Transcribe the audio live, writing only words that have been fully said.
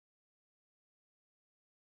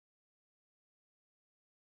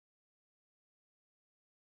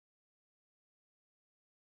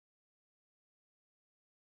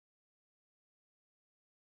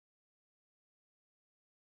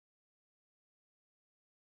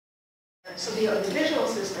So the visual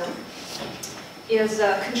system is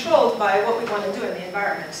controlled by what we want to do in the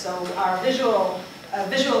environment. So our visual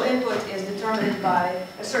input is determined by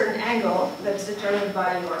a certain angle that's determined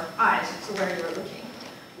by your eyes, so where you're looking.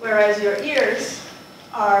 Whereas your ears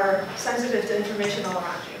are sensitive to information all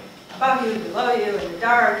around you. Above you, below you, in the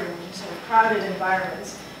dark, in sort of crowded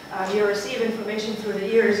environments. You receive information through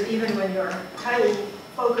the ears even when you're highly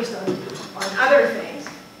focused on other things,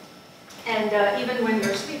 and even when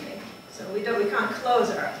you're sleeping. So we can't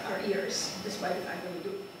close our ears, despite the fact that we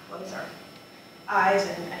do close our eyes,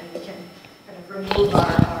 and we can kind of remove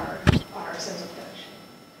our sense of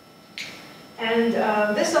touch. And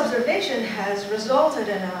this observation has resulted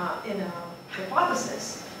in a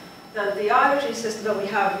hypothesis that the auditory system, that we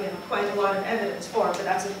have quite a lot of evidence for, but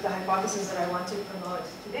that's the hypothesis that I want to promote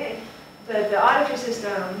today, that the auditory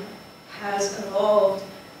system has evolved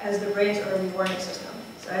as the brain's early warning system.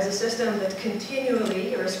 So as a system that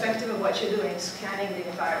continually, irrespective of what you're doing, scanning the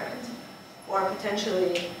environment for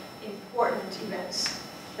potentially important events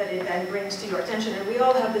that it then brings to your attention. And we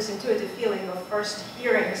all have this intuitive feeling of first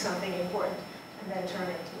hearing something important and then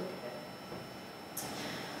turning to look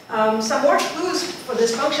at it. Some more clues for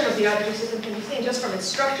this function of the auditory system can be seen just from its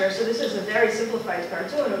structure. So this is a very simplified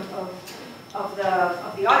cartoon of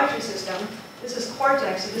the auditory system. This is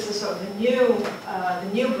cortex, so this is sort of the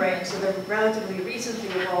new brain, so they're relatively recently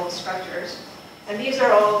evolved structures. And these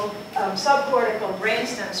are all subcortical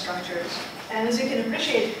brainstem structures. And as you can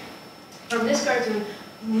appreciate from this cartoon,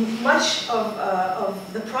 much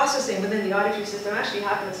of the processing within the auditory system actually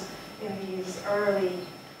happens in these early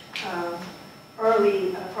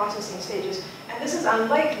processing stages. And this is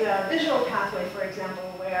unlike the visual pathway, for example,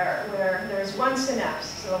 where there's one synapse,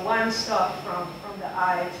 so one stop from the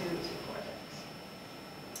eye to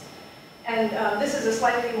and this is a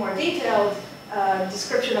slightly more detailed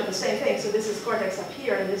description of the same thing. So this is cortex up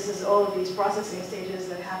here, and this is all of these processing stages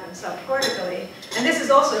that happen subcortically. And this is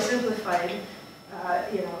also a simplified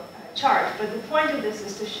chart. But the point of this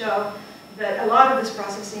is to show that a lot of this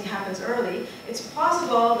processing happens early. It's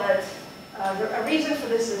possible that a reason for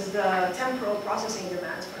this is the temporal processing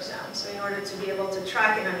demands for sound. So in order to be able to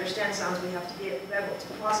track and understand sounds, we have to be able to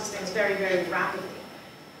process things very, very rapidly.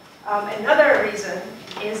 Another reason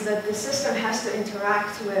is that the system has to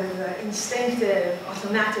interact with instinctive,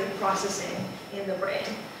 automatic processing in the brain,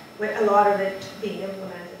 with a lot of it being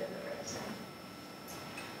implemented in the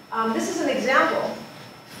brainstem. This is an example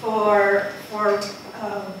for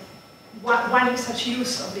one such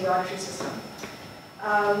use of the auditory system.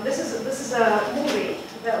 This is a movie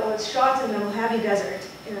that was shot in the Mojave Desert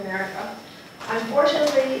in America.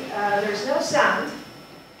 Unfortunately, there's no sound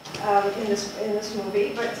in this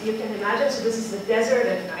movie, but you can imagine, so this is the desert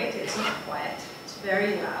at night. It's not quiet. It's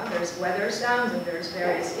very loud. There's weather sounds and there's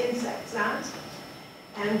various insect sounds.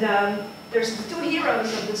 And there's the two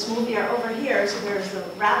heroes of this movie are over here. So there's the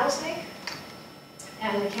rattlesnake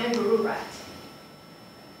and the kangaroo rat.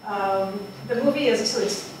 The movie is, so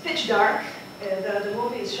it's pitch dark. The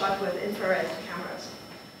movie is shot with infrared cameras.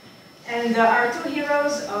 And our two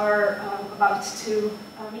heroes are about to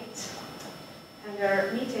meet. And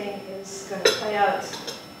their meeting is going to play out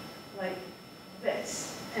like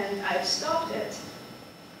this. And I've stopped it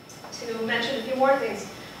to mention a few more things.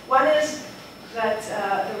 One is that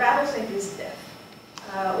the rattlesnake is deaf,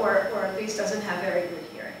 or at least doesn't have very good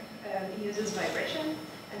hearing. He uses vibration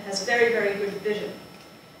and has very, very good vision.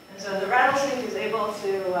 And so the rattlesnake is able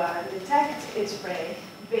to detect its prey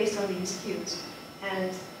based on these cues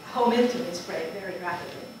and home into its prey very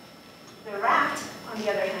rapidly. The rat, on the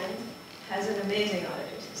other hand, has an amazing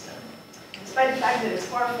auditory system. Despite the fact that it's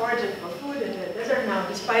far foraging for food in the desert now,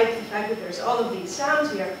 despite the fact that there's all of these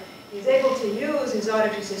sounds here, he's able to use his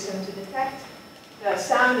auditory system to detect the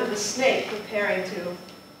sound of the snake preparing to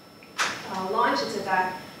launch its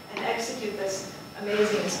attack and execute this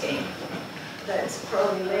amazing escape that's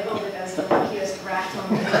probably labeled it as the luckiest rat on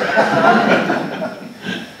the earth.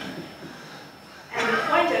 And the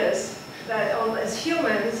point is that as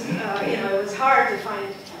humans, it was hard to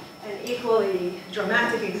find an equally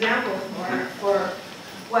dramatic example for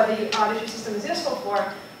what the auditory system is useful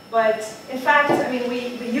for. But in fact, I mean,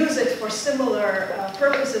 we use it for similar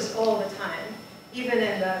purposes all the time, even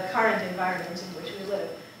in the current environments in which we live.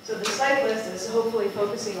 So the cyclist is hopefully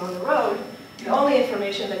focusing on the road. The only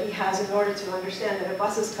information that he has in order to understand that a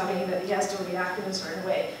bus is coming, that he has to react in a certain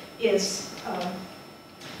way, is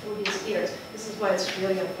through his ears. This is why it's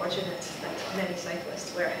really unfortunate that many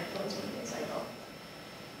cyclists wear headphones when they cycle.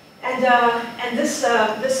 And this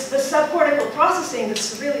subcortical processing,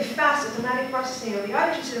 this really fast automatic processing of the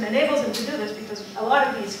auditory system enables them to do this because a lot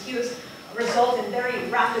of these cues result in very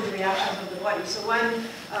rapid reactions of the body. So one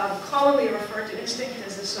commonly referred to instinct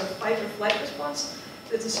as a sort of fight or flight response.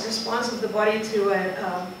 So it's a response of the body to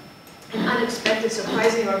an unexpected,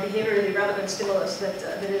 surprising, or behaviorally relevant stimulus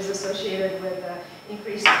that is associated with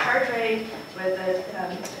increased heart rate, with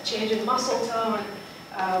a change in muscle tone,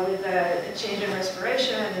 with a change in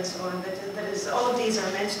respiration, and so on. All of these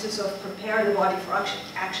are meant to sort of prepare the body for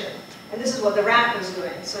action. And this is what the rat was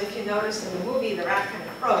doing. So if you notice in the movie, the rat kind of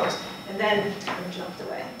froze and then jumped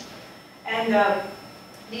away. And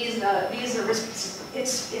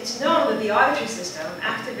it's known that the auditory system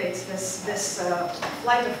activates this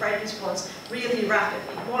flight or fright response really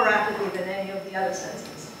rapidly, more rapidly than any of the other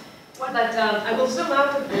senses. But I will zoom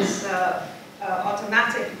out of this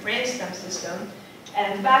automatic brainstem system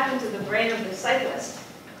and back into the brain of the cyclist,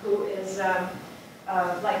 who is,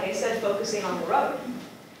 like I said, focusing on the road,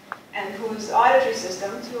 and whose auditory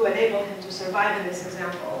system, to enable him to survive in this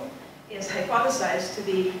example, is hypothesized to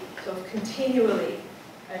be sort of continually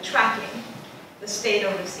tracking the state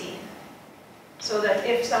of the scene. So that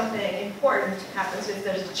if something important happens, if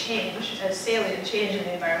there's a change, a salient change in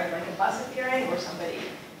the environment, like a bus appearing or somebody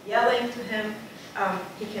yelling to him,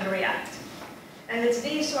 he can react. And it's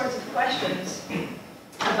these sorts of questions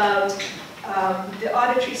about the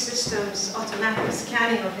auditory system's automatic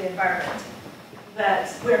scanning of the environment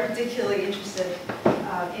that we're particularly interested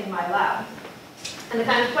in my lab. And the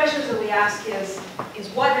kind of questions that we ask is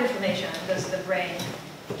what information does the brain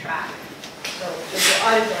track? So does the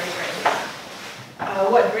auditory brain track?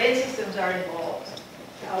 What brain systems are involved?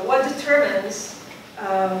 What determines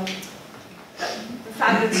the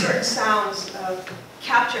fact that certain sounds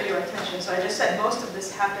capture your attention? So I just said most of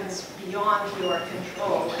this happens beyond your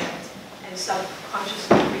control and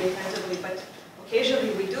subconsciously, pre-attentively, but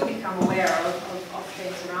occasionally we do become aware of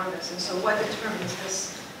things around us. And so what determines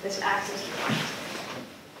this access to consciousness?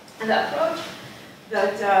 And the approach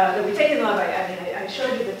that we take in the lab, I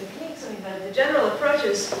showed you the techniques. The general approach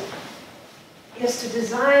is to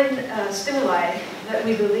design stimuli that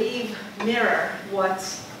we believe mirror what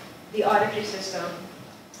the auditory system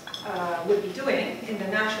would be doing in the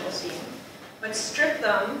natural scene, but strip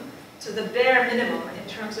them to the bare minimum in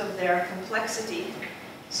terms of their complexity,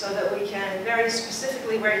 so that we can very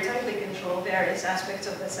specifically, very tightly control various aspects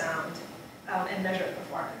of the sound and measure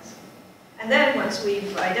performance. And then once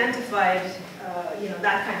we've identified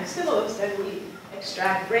that kind of stimulus, then we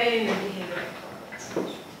extract brain and behavior performance.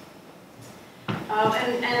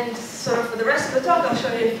 And sort of for the rest of the talk, I'll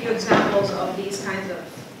show you a few examples of these kinds of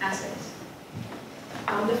assays.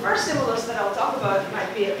 The first stimulus that I'll talk about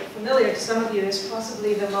might be familiar to some of you, is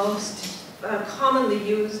possibly the most commonly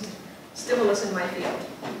used stimulus in my field.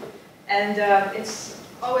 And it's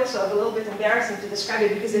always sort of a little bit embarrassing to describe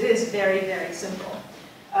it because it is very, very simple.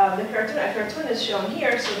 A cartoon is shown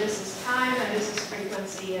here, so this is time and this is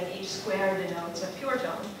frequency, and each square denotes a pure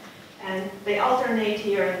tone. And they alternate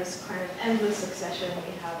here in this kind of endless succession.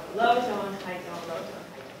 We have a low tone, high tone, low tone,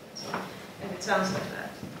 high tone, and so on. And it sounds like that.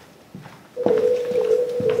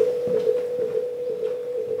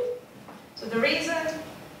 So the reason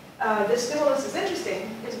this stimulus is interesting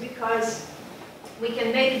is because we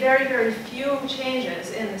can make very, very few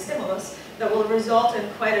changes in the stimulus that will result in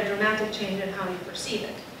quite a dramatic change in how you perceive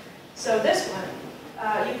it. So this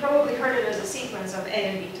one, you probably heard it as a sequence of A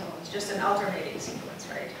and B tones, just an alternating sequence,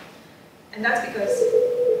 right? And that's because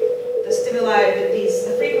the stimuli,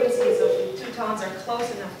 the frequencies of the two tones are close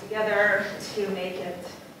enough together to make it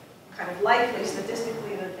kind of likely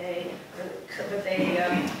statistically that they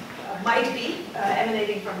might be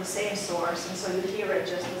emanating from the same source, and so you hear it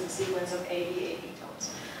just as a sequence of A, B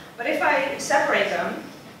tones. But if I separate them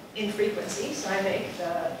in frequency, so I make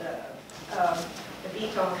the B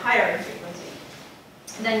tone higher in frequency,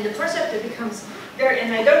 then the perceptor becomes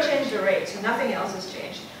and I don't change the rate, so nothing else has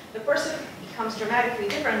changed. The perceptor becomes dramatically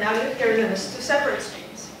different. Now you hear them as two separate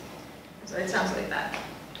streams. So it sounds like that.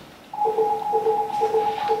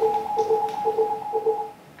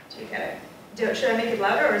 So you get it. Should I make it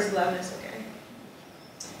louder, or is loudness okay?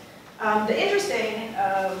 The interesting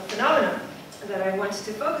phenomenon that I want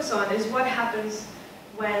to focus on is what happens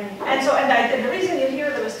when, and the reason you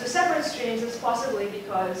hear them as two separate streams is possibly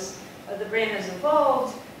because the brain is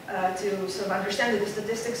involved to sort of understand that the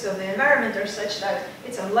statistics of the environment are such that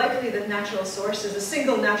it's unlikely that natural sources, a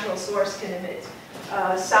single natural source, can emit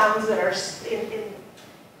sounds that are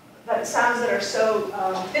so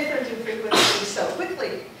different in frequency so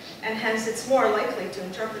quickly, and hence it's more likely to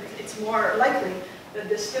interpret. It's more likely that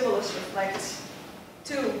the stimulus reflects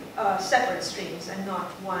two separate streams and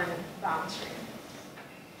not one bound stream.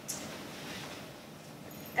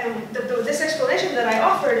 this explanation that I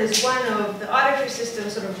offered is one of the auditory system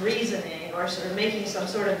sort of reasoning or sort of making some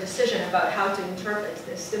sort of decision about how to interpret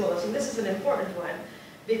this stimulus. And this is an important one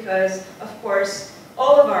because, of course,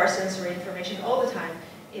 all of our sensory information all the time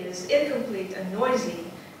is incomplete and noisy.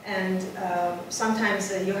 And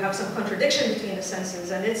sometimes you have some contradiction between the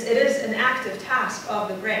senses. And it is an active task of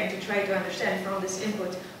the brain to try to understand from this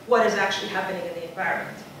input what is actually happening in the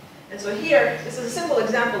environment. And so here, this is a simple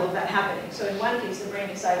example of that happening. So in one case, the brain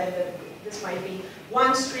decided that this might be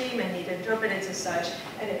one stream and it interpreted it as such.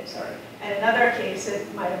 And in another case,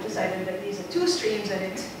 it might have decided that these are two streams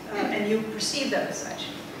and you perceive them as such.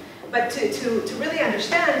 But to really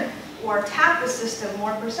understand or tap the system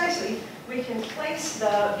more precisely, we can place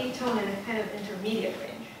the beat tone in a kind of intermediate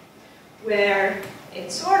range, where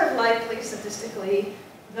it's sort of likely statistically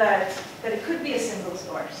that it could be a single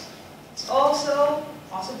source. It's also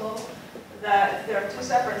possible that there are two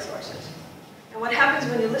separate sources. And what happens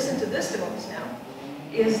when you listen to this stimulus now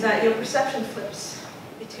is that your perception flips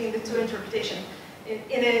between the two interpretations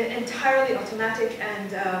in an entirely automatic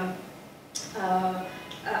and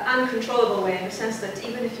uncontrollable way, in the sense that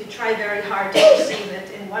even if you try very hard to perceive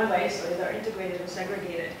it in one way, so they're integrated or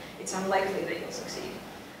segregated, it's unlikely that you'll succeed.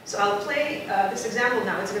 So I'll play this example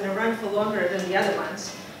now. It's going to run for longer than the other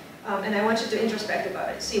ones. And I want you to introspect about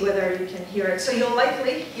it, see whether you can hear it. So you'll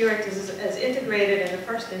likely hear it as integrated in the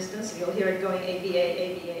first instance. You'll hear it going ABA,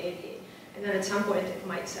 ABA, ABA. And then at some point it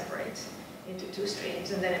might separate into two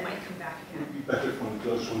streams, and then it might come back again. It would be better if one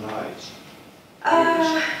goes from eyes.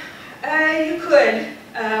 You could.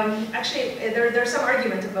 Actually, there's some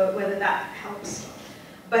argument about whether that helps.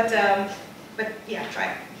 But yeah,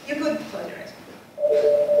 try it. You could close your eyes.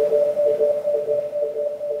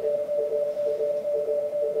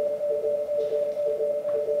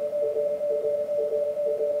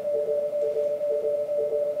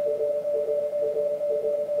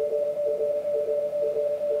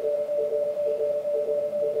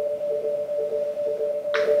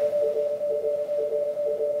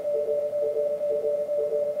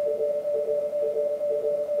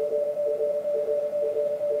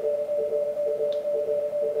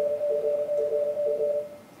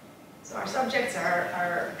 Subjects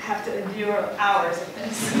have to endure hours of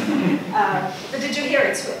this. But did you hear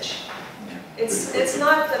it switch? It's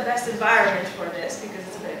not the best environment for this because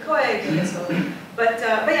it's a bit coy, but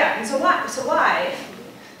yeah. And so why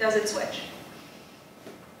does it switch?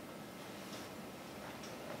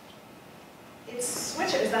 It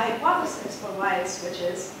switches. The hypothesis for why it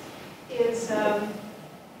switches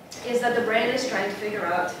is that the brain is trying to figure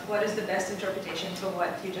out what is the best interpretation for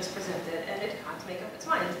what you just presented, and it can't make up its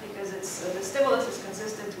mind because the stimulus is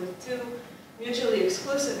consistent with two mutually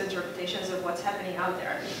exclusive interpretations of what's happening out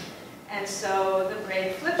there. And so the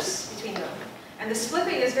brain flips between them. And this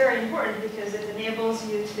flipping is very important because it enables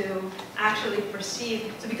you to actually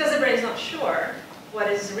perceive. So because the brain is not sure what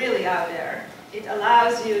is really out there, it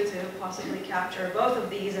allows you to possibly capture both of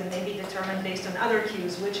these and maybe determine based on other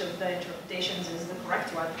cues which of the interpretations is the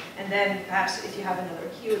correct one. And then perhaps if you have another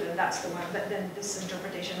cue, then that's the one. But then this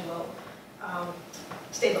interpretation will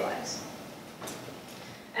stabilize.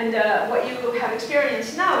 And what you have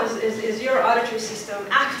experienced now is your auditory system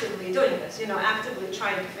actively doing this, actively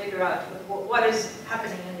trying to figure out what is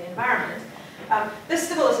happening in the environment. This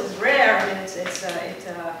stimulus is rare. I mean,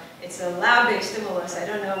 it's a lab-based stimulus. I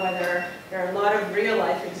don't know whether there are a lot of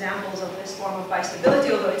real-life examples of this form of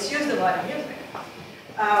bistability, although it's used a lot in music.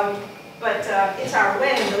 But it's our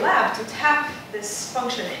way in the lab to tap this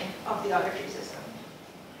functioning of the auditory system.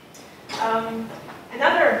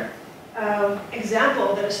 Another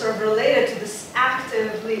example that is sort of related to this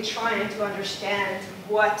actively trying to understand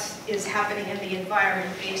what is happening in the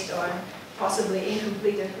environment based on possibly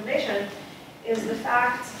incomplete information is the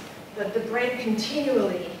fact that the brain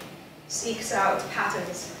continually seeks out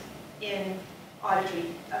patterns in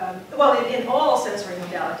auditory, in all sensory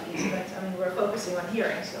modalities, but I mean, we're focusing on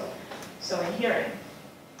hearing, so in hearing.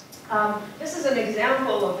 This is an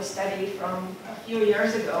example of a study from a few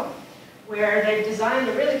years ago where they've designed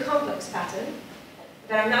a really complex pattern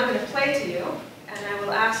that I'm now going to play to you, and I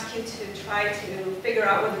will ask you to try to figure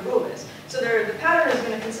out what the rule is. So the pattern is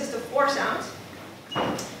going to consist of 4 sounds.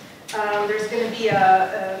 There's going to be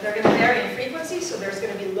they're going to vary in frequency, so there's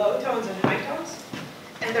going to be low tones and high tones.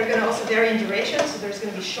 And they're going to also vary in duration, so there's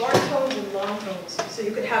going to be short tones and long tones. So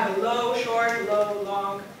you could have a low, short, low,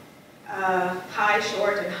 long, high,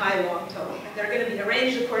 short, and high, long tone. And they're going to be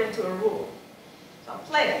arranged according to a rule. So I'll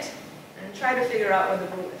play it and try to figure out what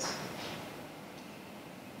the rule is.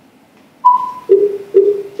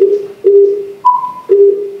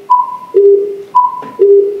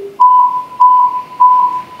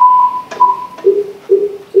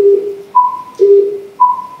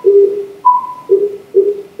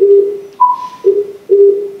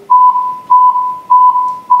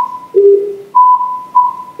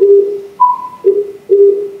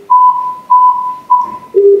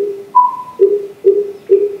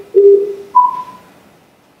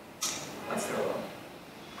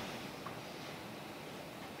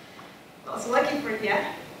 Also lucky for you,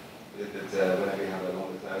 yeah? Whenever you have an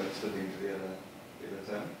auditory, it's studying to the other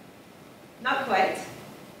sound? Not quite.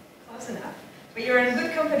 Close enough. But you're in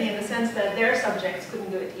good company in the sense that their subjects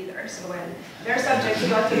couldn't do it either. So when their subjects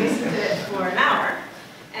got to listen to it for an hour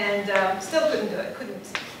and still couldn't do it, couldn't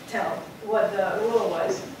tell what the rule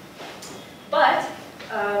was. But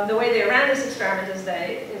the way they ran this experiment is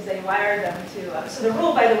they wired them to, so the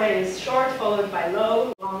rule, by the way, is short followed by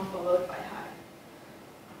low, long followed by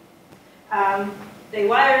high. They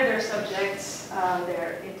wired their subjects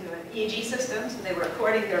into an EEG system, so they were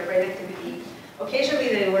recording their brain activity. Occasionally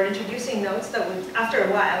they were introducing notes that would, after a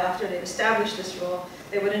while, after they'd established this rule,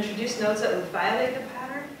 they would introduce notes that would violate the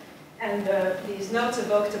pattern, and these notes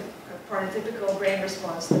evoked a prototypical brain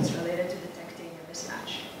response that's related to detecting a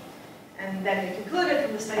mismatch. And then they concluded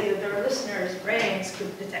from the study that their listeners' brains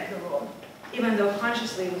could detect the rule, even though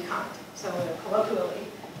consciously we can't. So colloquially,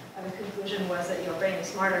 the conclusion was that your brain is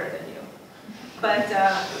smarter than you. But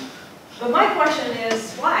my question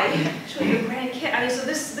is, why should your brain care? I mean, so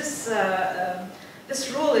this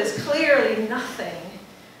rule is clearly nothing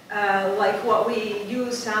like what we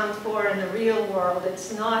use sound for in the real world.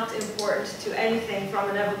 It's not important to anything from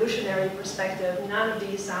an evolutionary perspective. None of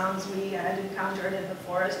these sounds we had encountered in the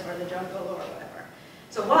forest or the jungle or whatever.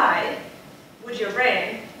 So why would your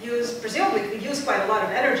brain use, presumably we use quite a lot of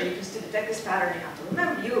energy, because to detect this pattern you have to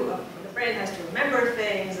remember, the brain has to remember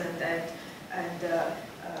things and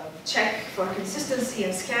check for consistency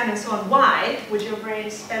and scan and so on. Why would your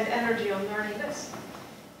brain spend energy on learning this?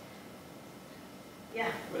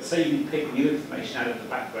 Yeah? But say you pick new information out of the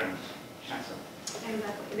background chatter.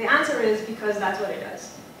 Exactly. The answer is because that's what it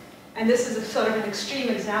does. And this is a sort of an extreme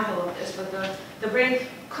example of this, but the brain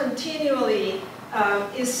continually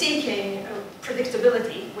is seeking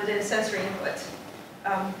predictability within sensory input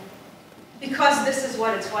because this is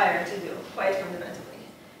what it's wired to do, quite fundamentally.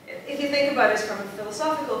 If you think about it from a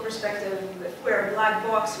philosophical perspective, if we're a black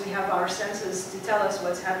box, we have our senses to tell us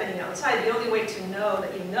what's happening outside. The only way to know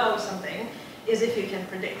that you know something is if you can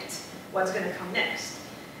predict what's going to come next.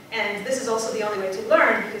 And this is also the only way to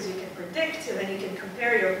learn, because you can predict, and then you can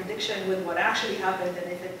compare your prediction with what actually happened,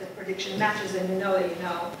 and if the prediction matches, then you know that you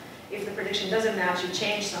know. If the prediction doesn't match, you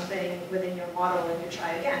change something within your model and you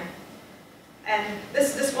try again. And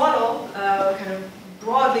this model, kind of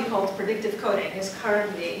broadly called predictive coding, is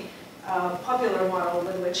currently a popular model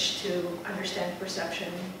with which to understand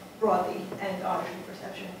perception broadly, and auditory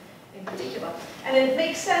perception in particular. And it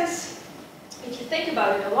makes sense. If you think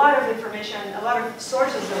about it, a lot of information, a lot of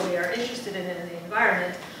sources that we are interested in the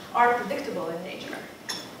environment are predictable in nature.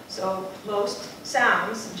 So most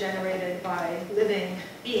sounds generated by living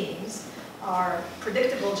beings are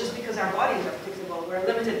predictable just because our bodies are predictable. We're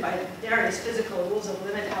limited by various physical rules that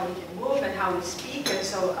limit how we can move and how we speak, and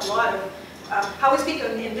so a lot of how we speak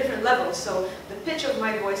in different levels. So the pitch of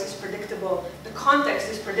my voice is predictable, the context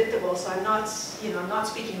is predictable, so I'm not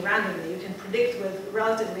speaking randomly. You can predict with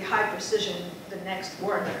relatively high precision the next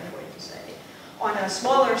word that I'm going to say. On a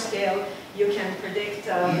smaller scale, you can predict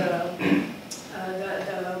the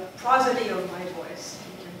prosody of my voice.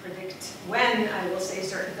 You can predict when I will say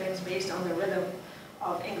certain things based on the rhythm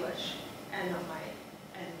of English and on my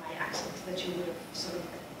accent that you would have sort of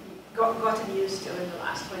gotten used to in the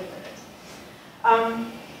last 20 minutes.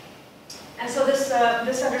 And so this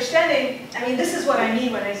understanding, I mean, this is what I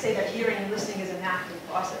mean when I say that hearing and listening is an active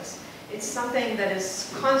process. It's something that is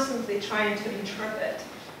constantly trying to interpret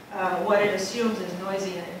what it assumes is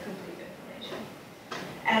noisy and incomplete information.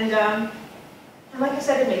 And like I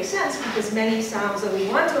said, it makes sense because many sounds that we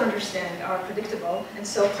want to understand are predictable. And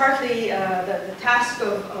so partly the task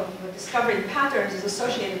of discovering patterns is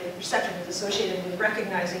associated with perception, is associated with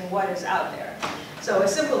recognizing what is out there. So a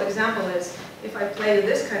simple example is, if I play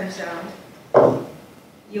this kind of sound,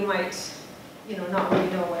 you might not really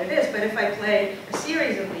know what it is. But if I play a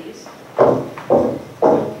series of these,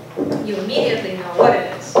 you immediately know what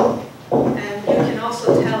it is. And you can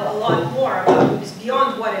also tell a lot more about,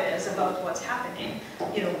 beyond what it is, about what's happening.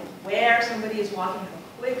 Where somebody is walking, how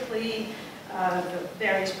quickly, the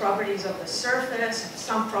various properties of the surface,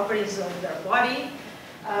 some properties of their body.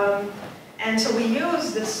 And so we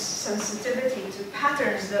use this sensitivity to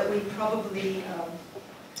patterns that we probably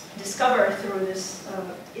discover through this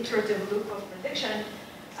iterative loop of prediction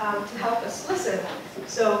to help us listen.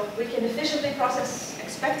 So we can efficiently process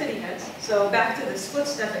expected events. So back to this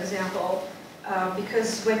footstep example,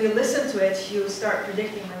 because when you listen to it, you start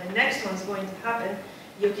predicting when the next one's going to happen.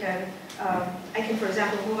 You can, I can, for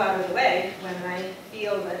example, move out of the way when I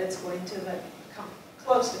feel that it's going to come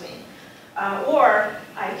close to me. Or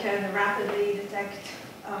I can rapidly detect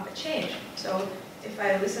a change. So if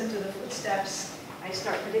I listen to the footsteps I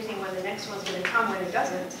start predicting when the next one's going to come when it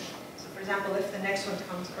doesn't. So for example, if the next one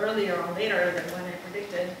comes earlier or later than when I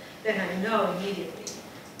predicted, then I know immediately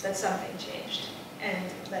that something changed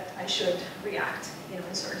and that I should react, in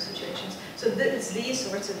certain situations. So it's these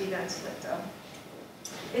sorts of events that,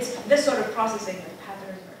 it's this sort of processing that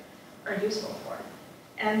patterns are useful for.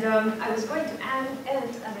 And I was going to end, and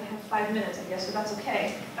I have 5 minutes, I guess, so that's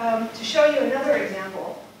okay, to show you another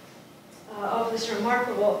example of this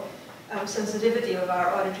remarkable sensitivity of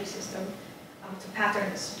our auditory system to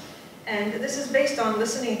patterns. And this is based on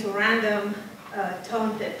listening to random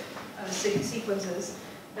tone dip sequences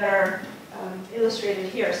that are illustrated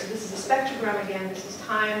here. So this is a spectrogram again, this is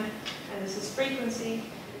time, and this is frequency.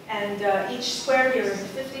 And each square here is a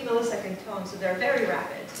 50 millisecond tone, so they're very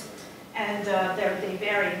rapid. And they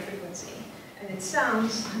vary in frequency. And it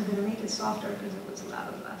sounds, I'm going to make it softer because it was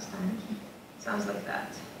loud last time. It sounds like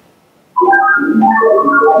that.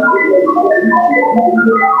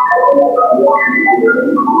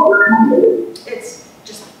 It's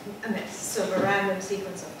just a mix of a random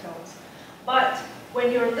sequence of tones. But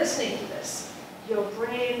when you're listening to this, your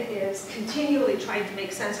brain is continually trying to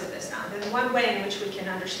make sense of this sound. And one way in which we can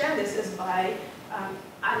understand this is by,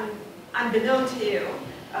 unbeknown to you,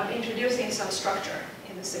 introducing some structure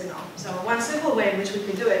in the signal. So one simple way in which we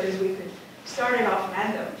could do it is we could start it off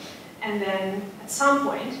random, and then at some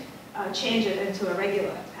point change it into a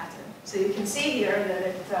regular pattern. So you can see here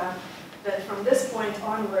that that from this point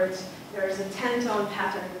onwards, there is a 10-tone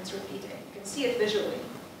pattern that's repeating. You can see it visually,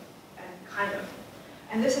 kind of.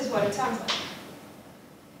 And this is what it sounds like.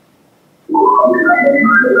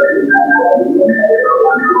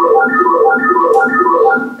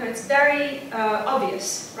 So it's very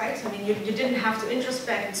obvious, right? I mean, you didn't have to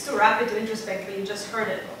introspect. It's too rapid to introspect, but you just heard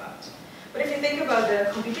it about. But if you think about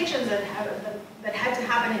the computations that had to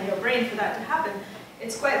happen in your brain for that to happen,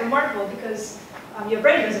 it's quite remarkable because your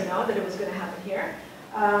brain doesn't know that it was going to happen here.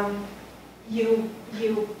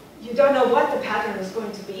 You don't know what the pattern is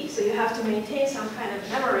going to be, so you have to maintain some kind of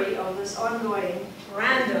memory of this ongoing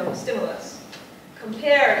random stimulus.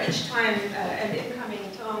 Compare each time an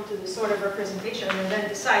incoming tone to the sort of representation, and then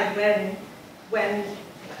decide when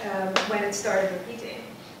it started repeating.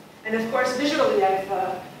 And of course, visually,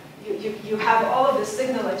 you have all of this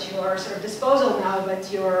signal at your sort of disposal now,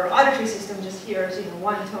 but your auditory system just hears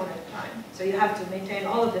one tone at a time. So you have to maintain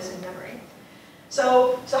all of this in memory.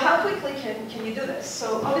 So how quickly can you do this?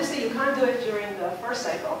 So obviously, you can't do it during the first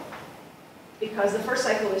cycle, because the first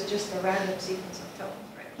cycle is just a random sequence of tones.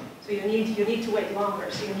 So you need to wait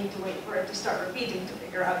longer, so you need to wait for it to start repeating to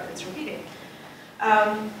figure out that it's repeating.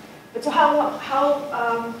 But so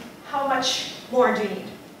how much more do you need?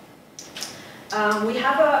 We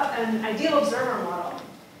have an ideal observer model.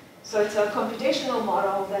 So it's a computational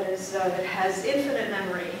model that has infinite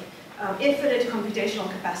memory, infinite computational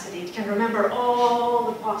capacity. It can remember all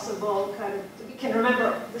the possible it can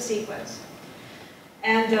remember the sequence.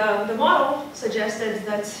 And the model suggested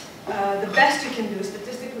that the best you can do,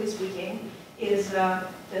 statistically speaking, is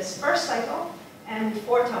this first cycle and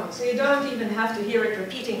 4 tones. So you don't even have to hear it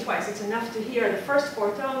repeating twice. It's enough to hear the first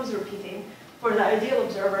 4 tones repeating for the ideal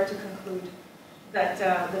observer to conclude that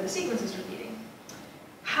the sequence is repeating.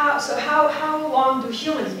 How long do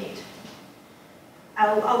humans need?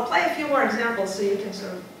 I'll play a few more examples so you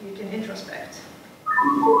can introspect.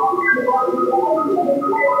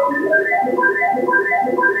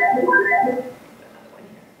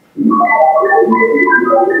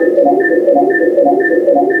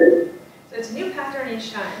 So it's a new pattern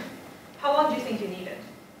each time. How long do you think you needed?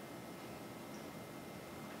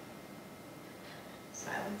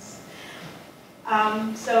 Silence.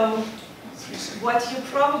 So what you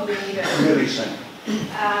probably needed, Really simple.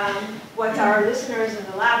 what our listeners in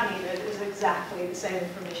the lab needed, is exactly the same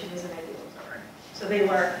information as an ideal observer. So they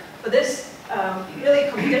were, for this really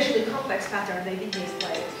computationally complex pattern, they behaved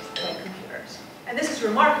like computers. And this is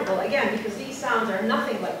remarkable, again, because these sounds are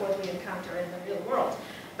nothing like what we encounter in the real world.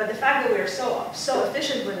 But the fact that we are so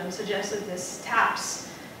efficient with them suggests that this taps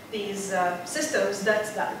these systems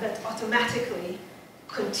that automatically,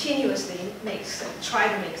 continuously try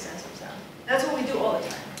to make sense of sound. That's what we do all the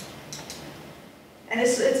time. And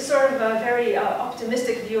it's sort of a very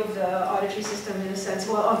optimistic view of the auditory system in a sense,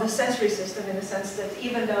 well, of the sensory system in the sense that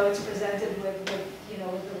even though it's presented with the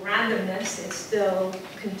randomness, it still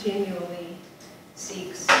continually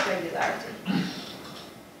seeks regularity.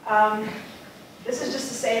 This is just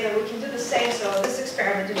to say that we can do the same. So this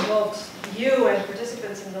experiment involved you and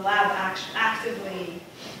participants in the lab actively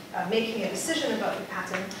making a decision about the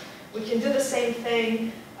pattern. We can do the same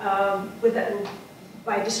thing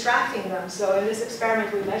by distracting them. So in this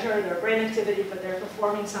experiment, we measure their brain activity, but they're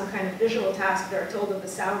performing some kind of visual task. They're told that the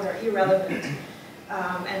sounds are irrelevant,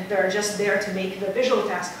 and they're just there to make the visual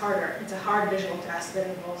task harder. It's a hard visual task that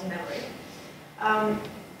involves memory.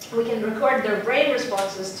 We can record their brain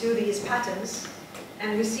responses to these patterns,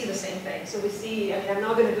 and we see the same thing. So we see, I mean, I'm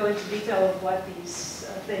not going to go into detail of what these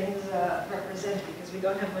things represent because we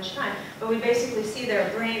don't have much time, but we basically see their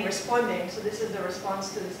brain responding. So this is the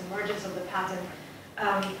response to this emergence of the pattern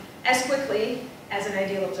as quickly as an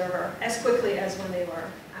ideal observer, as quickly as when they were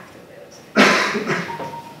actively listening.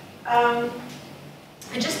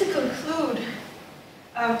 And just to conclude,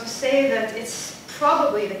 to say that it's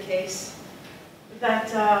probably the case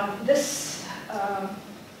that this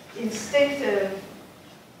instinctive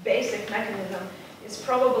basic mechanism is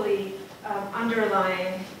probably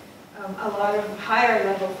underlying a lot of higher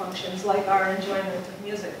level functions like our enjoyment of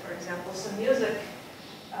music, for example. So music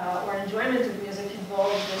or enjoyment of music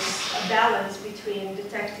involves this balance between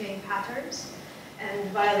detecting patterns and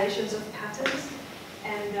violations of patterns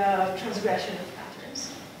and transgression of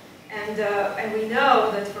patterns. And we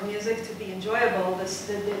know that for music to be enjoyable, it's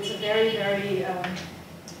a very, very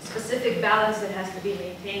specific balance that has to be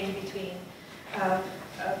maintained between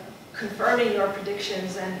confirming your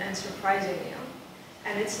predictions and surprising you.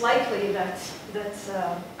 And it's likely that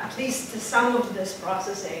at least some of this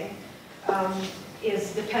processing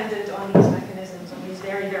is dependent on these mechanisms, on these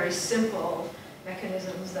very, very simple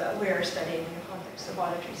mechanisms that we're studying in the context of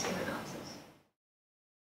auditory scene analysis.